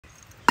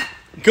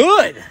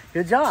Good.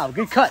 Good job.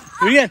 Good cut.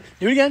 Do it again.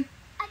 Do it again.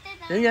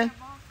 Do it again.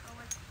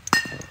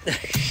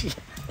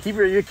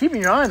 You're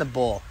keeping your eye on the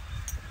ball.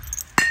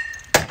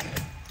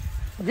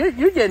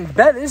 You're getting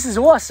better. This is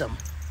awesome.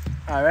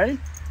 All right, ready?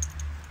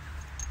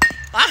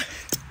 Ah,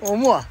 one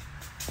more.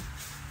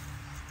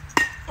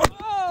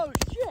 Oh,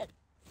 shit.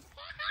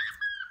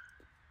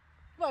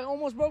 Look, I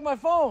almost broke my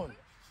phone.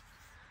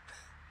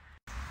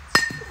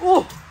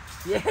 Oh,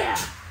 yeah.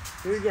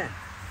 Do it again.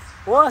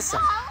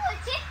 Awesome. I will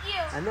kick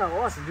you. I know,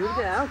 awesome. Do it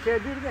again. I don't care.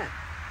 Do it again.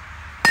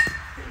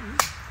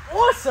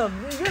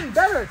 Awesome. You're getting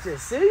better at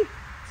this, see?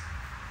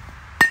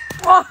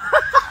 Oh.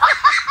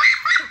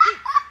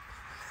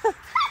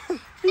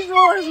 He's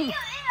awesome.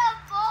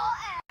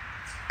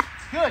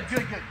 Good,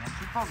 good, good. Now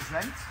keep focused,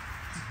 ready?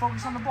 Keep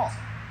focused on the ball.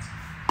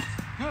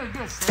 Good,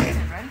 good. Stay in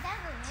it, ready?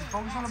 Keep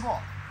focused on the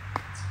ball.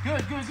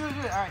 Good, good, good,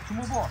 good. All right, 2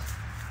 more balls.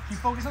 Keep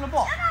focused on the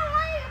ball. 2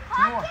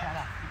 more.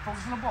 Keep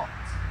focused on the ball.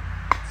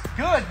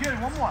 Good,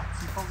 good. 1 more.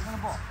 Keep focused on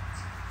the ball.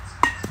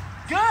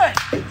 Good.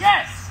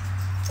 Yes.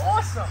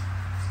 Awesome.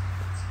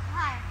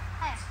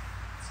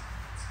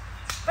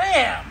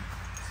 Bam.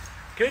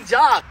 Good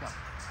job.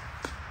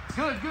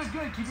 Good, good,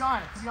 good. Keep your eye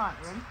on it. Keep your eye on it.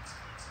 Ready?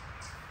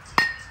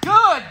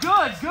 Good,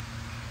 good, good.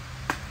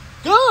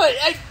 Good.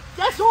 Hey,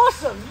 that's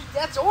awesome.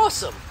 That's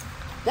awesome.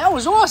 That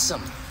was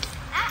awesome.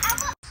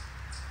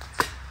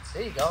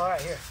 There you go. All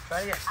right, here.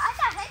 Try again. I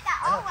got hit that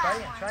all Try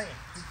again. Try again.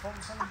 Keep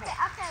focused on the ball.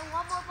 Okay,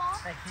 1 more ball.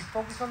 Hey, keep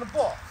focused on the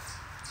ball.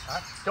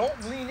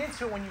 Don't lean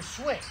into it when you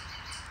swing.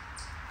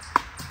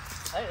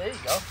 Hey, there you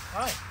go.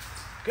 All right.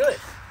 Good.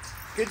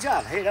 Good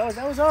job. Hey, that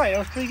was all right. That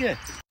was pretty good.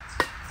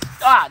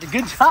 Ah,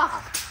 good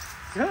job.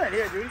 Good.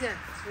 Here, do it again.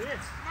 Do it again.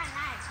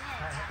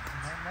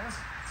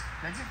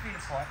 Bend your feet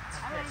apart.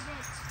 All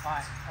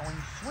right. And when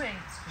you swing,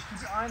 just keep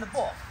your eye on the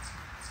ball.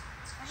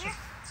 Here?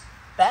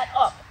 Bat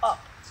up, up.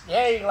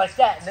 Yeah, you like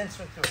that, and then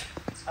swing through it.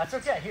 That's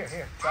okay. Here.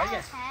 Try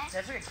again.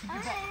 That's okay. Keep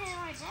your bat.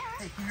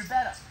 Hey, keep your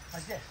bat up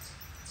like this,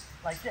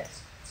 like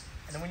this.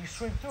 And then when you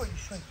swing through it, you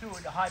swing through it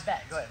with a high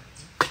bat. Go ahead.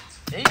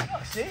 There you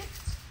go. See?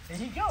 There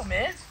you go,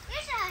 man.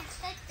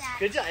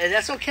 Good job.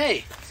 That's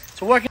okay.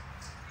 It's working.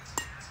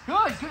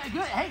 Good, good,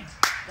 good. Hey,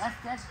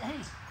 that's hey,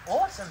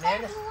 awesome,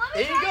 man.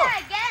 There you go. All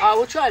right,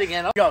 we'll try it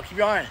again. Go. Keep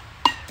your eye on it.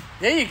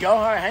 There you go.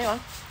 All right, hang on.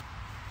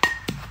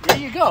 There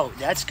you go.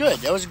 That's good.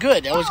 That was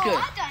good. That was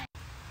good.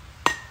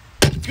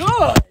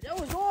 Good. That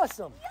was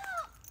awesome.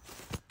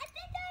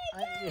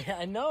 Yeah,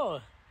 I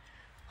know.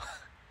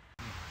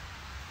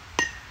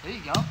 There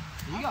you go.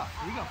 There you go.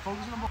 There you go.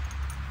 Focus on the ball.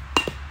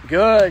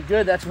 Good,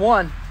 good. That's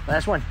 1.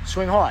 Last one.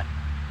 Swing hard.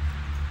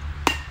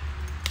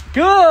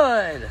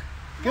 Good.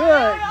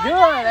 Good,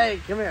 good. Hey,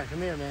 come here,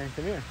 man.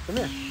 Come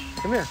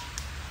here.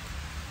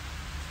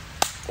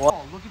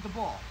 Oh, look at the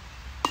ball.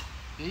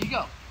 There you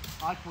go.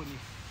 High for you.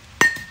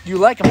 You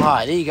like them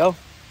high. There you go.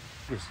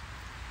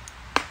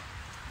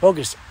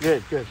 Focus.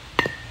 Good. Keep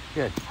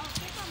your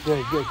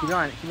eye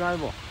on the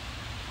ball.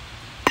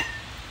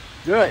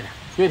 Good.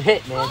 Good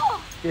hit, man.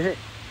 Good hit.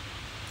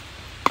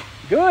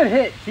 Good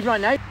hit. Keep your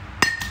eye on.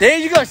 There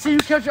you go. See, you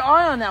kept your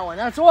eye on that one.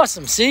 That's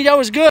awesome. See, that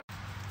was good.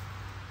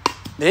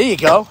 There you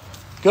go.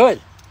 Good.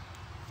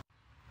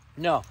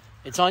 No,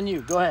 it's on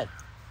you. Go ahead.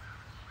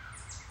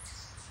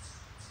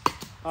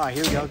 All right,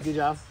 here we go. Good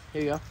job.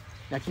 Here you go.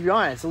 Now keep your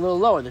eye on it. It's a little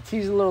lower. The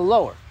tee's a little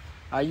lower.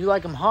 You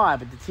like them high,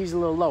 but the tee's a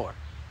little lower.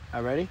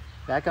 All right, ready?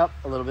 Back up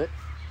a little bit.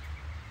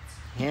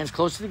 Hands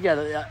closer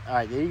together. Yeah. All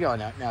right, there you go.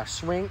 Now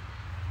swing.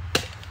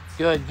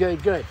 Good.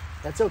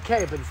 That's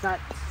okay, but it's not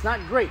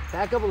great.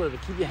 Back up a little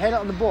bit. Keep your head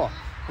on the ball.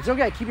 It's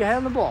okay. Keep your head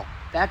on the ball.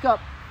 Back up.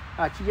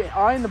 Keep your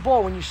eye on the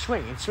ball when you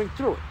swing and swing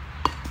through it.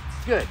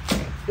 Good.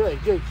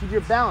 Keep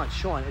your balance,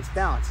 Sean. It's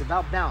balance. It's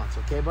about balance,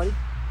 okay, buddy?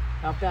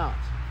 About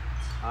balance.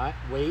 All right.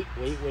 Wait.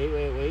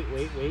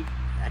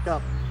 Back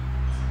up.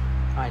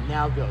 All right,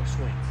 now go.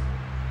 Swing.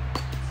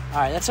 All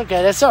right, that's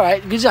okay. That's all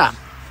right. Good job.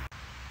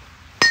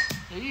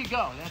 There you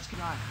go. That's good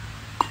on.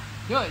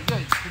 Good.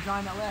 Good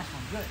on that last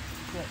one.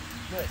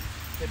 Good.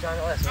 Good on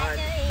that last one. All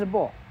right. The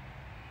ball.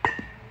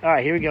 All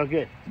right, here we go.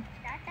 Good.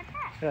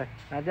 Good.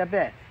 Not that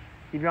bad.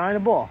 Keep your eye on the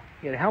ball.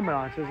 You got a helmet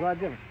on, so it's a lot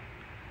different.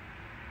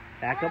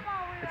 Back up.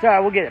 It's all right.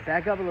 We'll get it.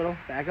 Back up a little.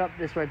 Back up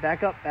this way.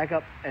 Back up,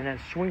 and then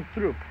swing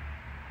through.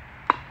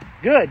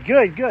 Good.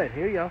 Here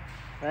you go.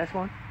 Last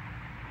one.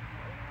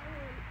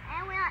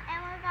 And we're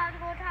going to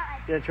go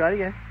try. Yeah, try it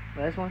again.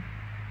 Last one.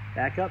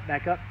 Back up.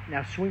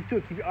 Now swing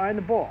through. Keep your eye on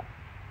the ball.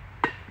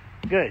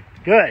 Good.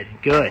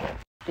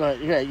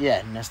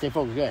 Yeah. Now stay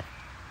focused.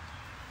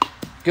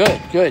 Good.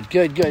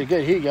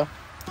 Here you go.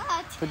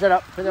 Put that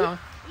on.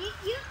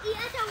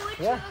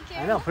 Yeah,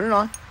 I know. Put it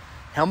on.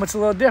 Helmet's a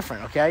little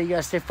different, okay? You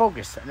gotta stay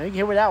focused. I know you can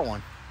hit with that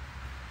one.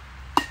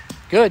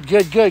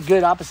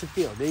 Good. Opposite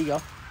field. There you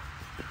go.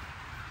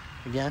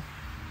 Again.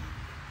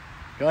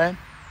 Go ahead.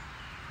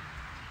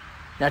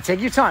 Now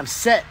take your time.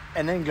 Set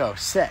and then go.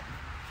 Set.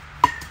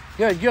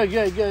 Good.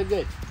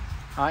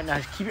 All right, now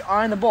keep your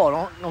eye on the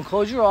ball. Don't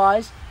close your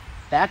eyes.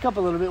 Back up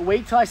a little bit.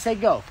 Wait till I say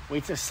go.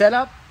 Wait till set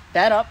up,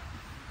 bat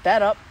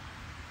up.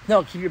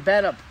 No, keep your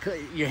bat up.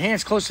 Your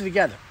hands closer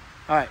together.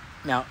 All right,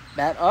 now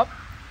bat up.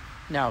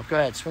 Now go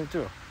ahead, swing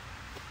through.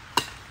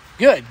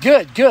 Good,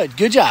 good, good.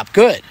 Good job,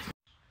 good.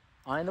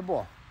 On the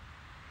ball.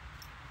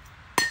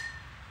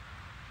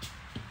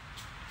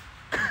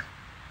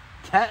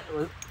 That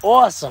was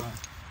awesome.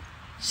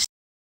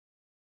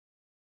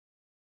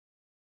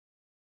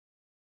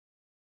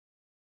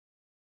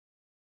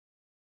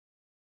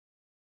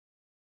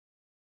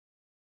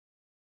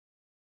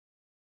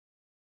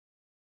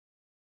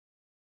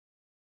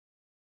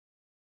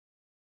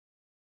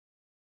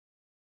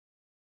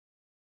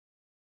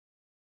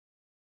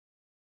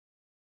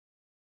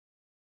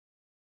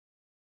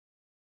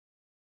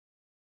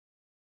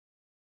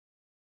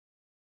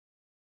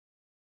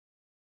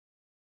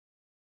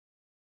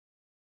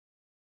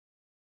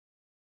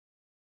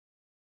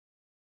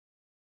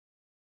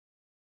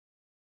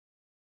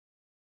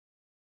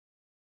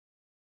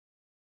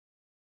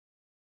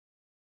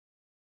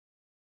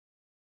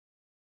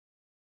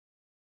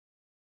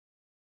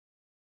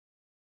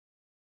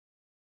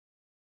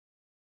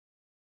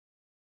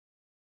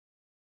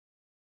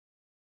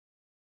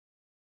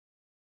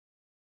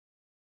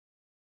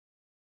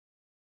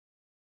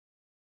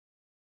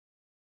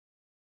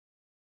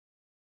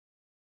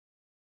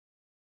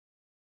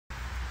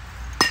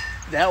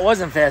 That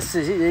wasn't fast.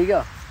 There you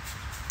go.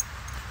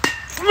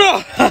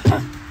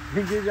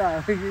 Good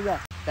job. Good job.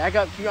 Back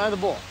up. Keep your eye on the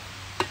ball.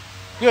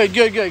 Good,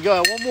 good, good.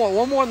 Go ahead.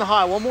 One more on the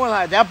high. One more on the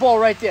high. That ball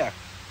right there.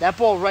 That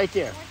ball right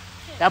there.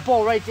 That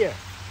ball right there.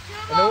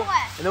 And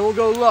then we'll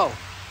go low.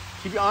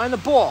 Keep your eye on the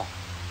ball.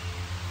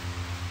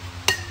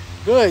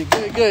 Good,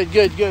 good, good,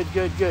 good, good,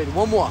 good, good.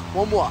 One more.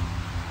 One more.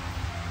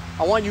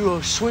 I want you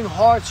to swing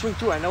hard, swing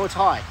through it. I know it's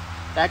high.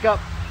 Back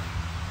up.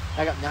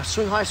 Back up. Now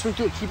swing high, swing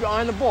through it. Keep your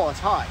eye on the ball. It's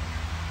high.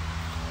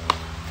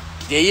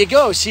 There you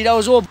go. See, that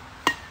was all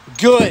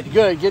good.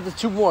 Good. Get the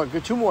two more.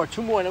 Good. Two more.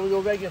 Two more. And then we go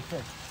regular pitch.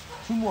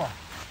 Two more.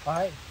 All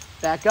right.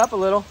 Back up a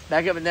little.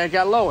 Back up. And then it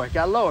got lower. It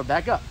got lower.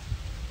 Back up.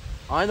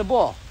 Eye on the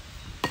ball.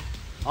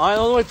 Eye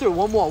all the way through.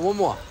 One more. One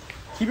more.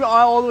 Keep your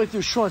eye all the way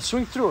through. Sean,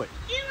 swing through it.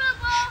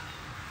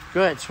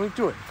 Go ahead. Swing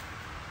through it.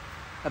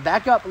 Now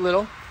back up a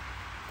little.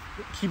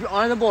 Keep your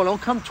eye on the ball.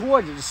 Don't come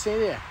towards it. Just stay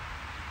there.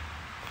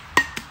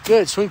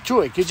 Good. Swing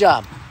through it. Good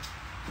job.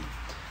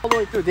 All the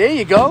way through. There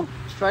you go.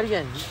 Try it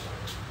again.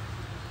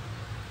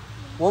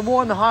 One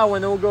more on the high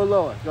one, then we'll go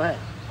lower. Go ahead.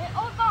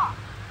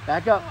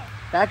 Back up.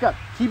 Back up.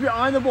 Keep your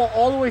eye on the ball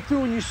all the way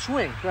through when you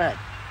swing. Go ahead.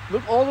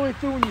 Look all the way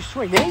through when you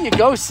swing. There you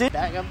go. Sit.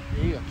 Back up.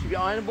 There you go. Keep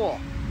your eye on the ball.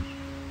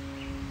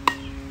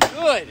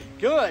 Good.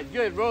 Good.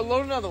 Good.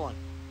 Load another one.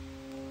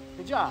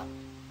 Good job.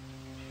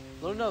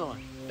 Load another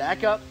one.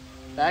 Back up.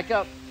 Back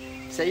up.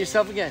 Set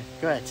yourself again.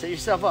 Go ahead. Set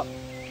yourself up.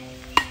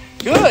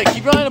 Good.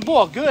 Keep your eye on the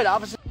ball. Good.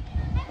 Opposite.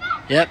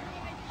 Yep.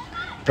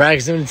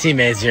 Practicing with the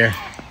teammates here.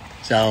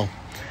 So,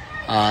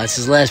 this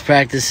is last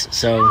practice.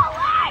 So,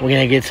 we're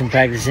going to get some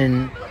practice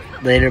in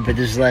later. But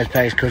this is last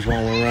practice. Coach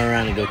won't run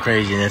around and go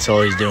crazy. And that's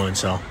all he's doing.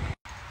 So,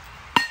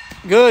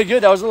 good.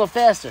 Good. That was a little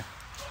faster.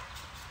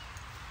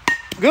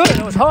 Good.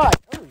 That was hard.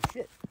 Holy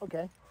shit.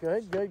 Okay.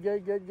 Good. Good.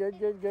 Good. Good. Good.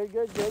 Good. Good.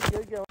 Good. Good.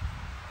 Good. Good.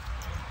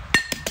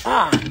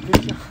 Ah.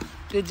 Good job.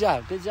 Good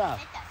job. Good job.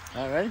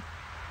 All right.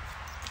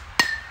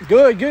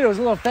 Good. Good. It was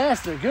a little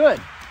faster. Good.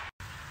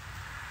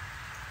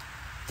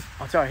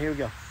 Oh, sorry. Here we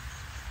go.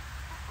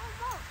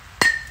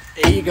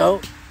 There you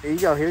go. There you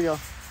go. Here we go.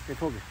 Here,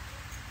 pull it.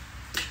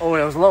 Oh,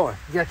 that was lower.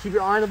 You got to keep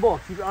your eye on the ball.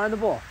 Keep your eye on the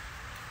ball.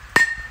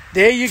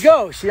 There you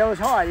go. See, that was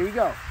hard. There you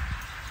go.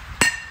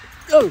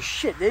 Oh,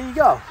 shit. There you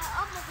go.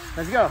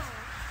 Let's go.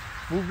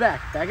 Move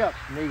back. Back up.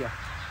 There you go.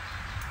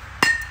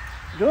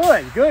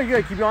 Good. Good.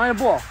 Good. Keep your eye on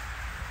the ball.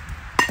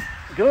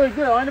 Good.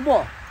 Good. Eye on the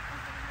ball.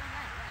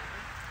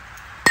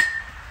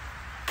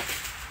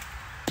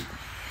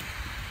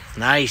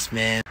 Nice,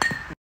 man.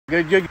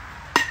 Good. Good.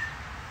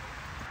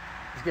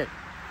 It's good.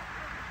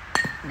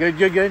 Good,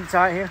 good, good. It's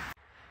all right here.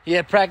 He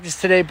had practice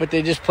today, but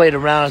they just played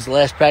around as the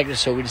last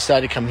practice, so we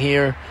decided to come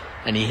here,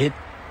 and he hit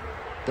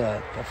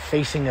the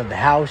facing of the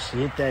house.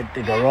 He hit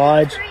the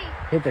garage,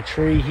 hit the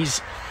tree.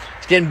 He's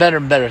getting better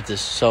and better at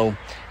this. So,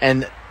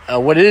 and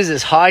what it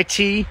is high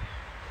T,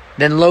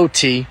 then low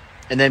T,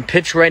 and then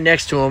pitch right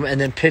next to him,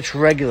 and then pitch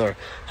regular.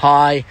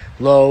 High,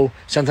 low.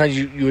 Sometimes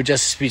you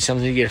adjust the speed.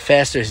 Sometimes you get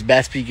faster. His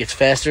bat speed gets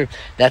faster.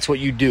 That's what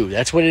you do.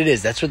 That's what it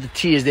is. That's what the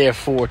T is there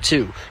for,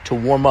 too, to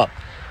warm up.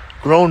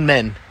 Grown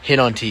men hit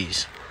on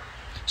tees.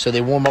 So they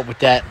warm up with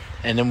that,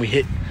 and then we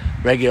hit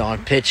regular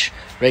pitch,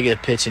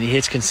 and he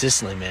hits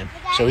consistently, man.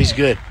 So he's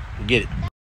good. We get it.